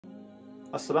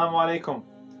Assalamu alaikum.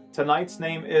 Tonight's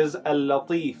name is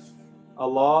Al-Lateef.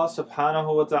 Allah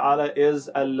subhanahu wa ta'ala is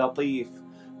Al-Lateef.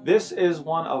 This is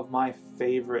one of my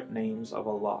favorite names of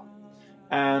Allah.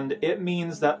 And it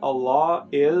means that Allah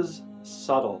is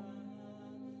subtle.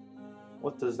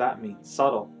 What does that mean?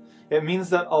 Subtle. It means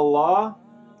that Allah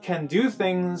can do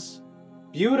things,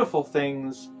 beautiful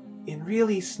things, in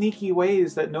really sneaky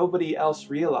ways that nobody else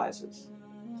realizes.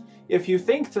 If you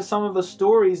think to some of the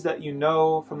stories that you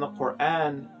know from the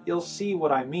Quran, you'll see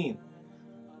what I mean.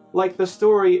 Like the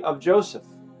story of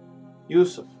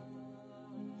Yusuf.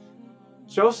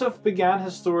 Joseph began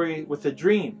his story with a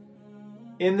dream.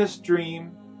 In this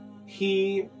dream,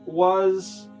 he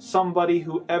was somebody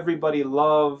who everybody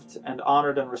loved and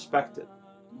honored and respected.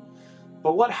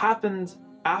 But what happened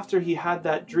after he had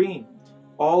that dream?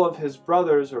 All of his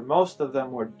brothers, or most of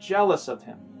them, were jealous of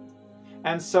him.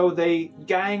 And so they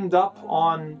ganged up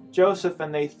on Joseph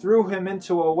and they threw him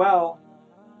into a well.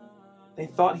 They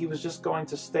thought he was just going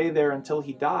to stay there until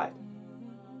he died.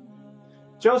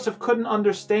 Joseph couldn't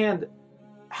understand,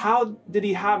 how did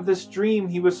he have this dream?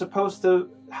 He was supposed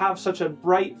to have such a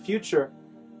bright future,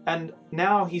 and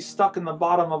now he's stuck in the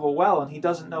bottom of a well and he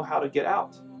doesn't know how to get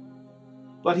out.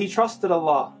 But he trusted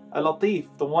Allah,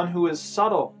 Al-Lateef, the one who is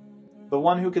subtle, the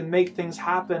one who can make things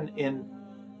happen in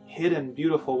hidden,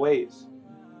 beautiful ways.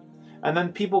 And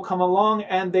then people come along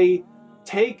and they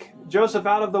take Joseph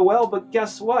out of the well, but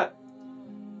guess what?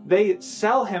 They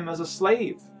sell him as a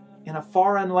slave in a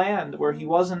foreign land where he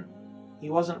wasn't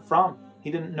from. He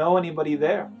didn't know anybody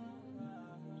there.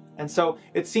 And so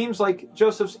it seems like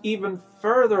Joseph's even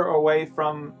further away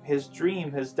from his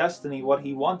dream, his destiny, what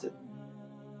he wanted.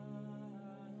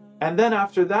 And then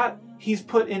after that, he's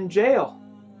put in jail.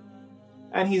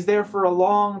 And he's there for a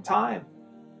long time,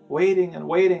 waiting and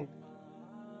waiting.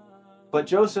 But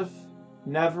Joseph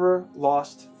never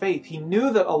lost faith. He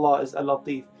knew that Allah is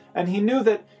Al-Lateef, and he knew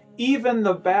that even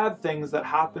the bad things that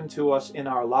happen to us in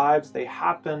our lives, they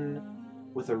happen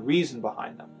with a reason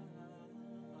behind them.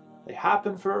 They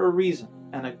happen for a reason,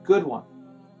 and a good one.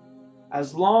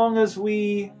 As long as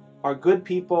we are good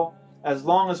people, as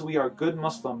long as we are good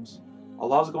Muslims,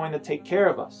 Allah is going to take care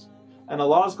of us. And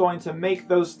Allah is going to make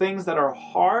those things that are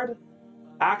hard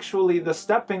actually the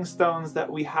stepping stones that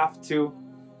we have to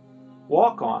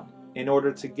walk on in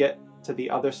order to get to the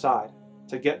other side,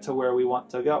 to get to where we want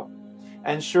to go.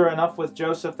 And sure enough, with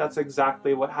Joseph, that's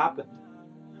exactly what happened.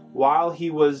 While he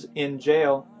was in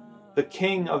jail, the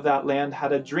king of that land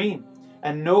had a dream,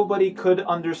 and nobody could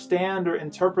understand or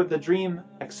interpret the dream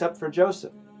except for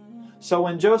Joseph. So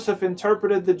when Joseph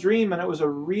interpreted the dream, and it was a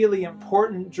really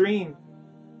important dream,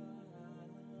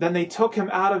 then they took him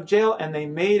out of jail and they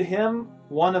made him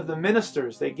one of the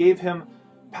ministers. They gave him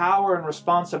power and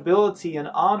responsibility and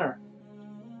honor.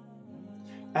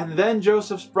 And then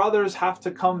Joseph's brothers have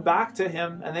to come back to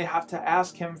him and they have to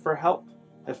ask him for help.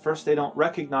 At first they don't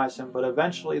recognize him, but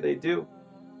eventually they do.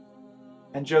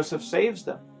 And Joseph saves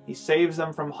them. He saves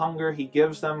them from hunger. He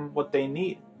gives them what they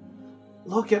need.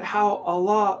 Look at how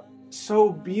Allah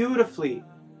so beautifully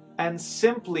and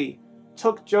simply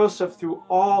took Joseph through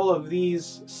all of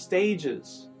these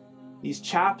stages, these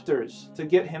chapters, to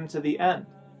get him to the end.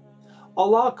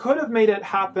 Allah could have made it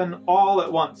happen all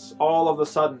at once, all of a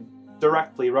sudden,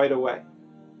 directly, right away.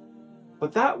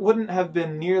 But that wouldn't have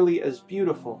been nearly as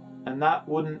beautiful, and that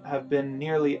wouldn't have been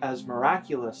nearly as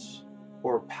miraculous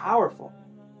or powerful.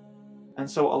 And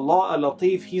so Allah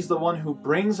Al-Lateef, He's the one who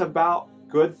brings about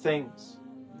good things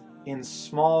in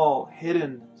small,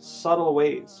 hidden, subtle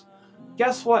ways.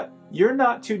 Guess what? You're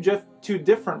not too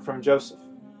different from Joseph.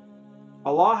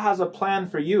 Allah has a plan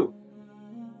for you.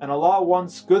 And Allah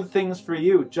wants good things for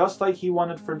you, just like He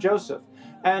wanted for Joseph.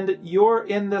 And you're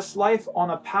in this life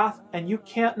on a path, and you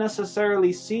can't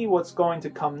necessarily see what's going to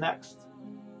come next.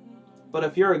 But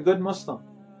if you're a good Muslim,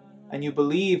 and you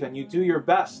believe and you do your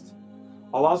best,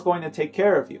 Allah's going to take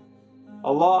care of you.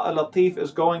 Allah Al-Lateef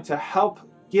is going to help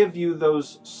give you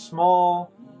those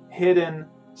small, hidden,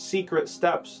 secret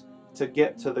steps to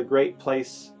get to the great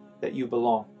place that you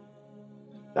belong.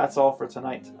 That's all for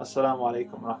tonight. Assalamu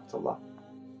alaikum wa rahmatullah.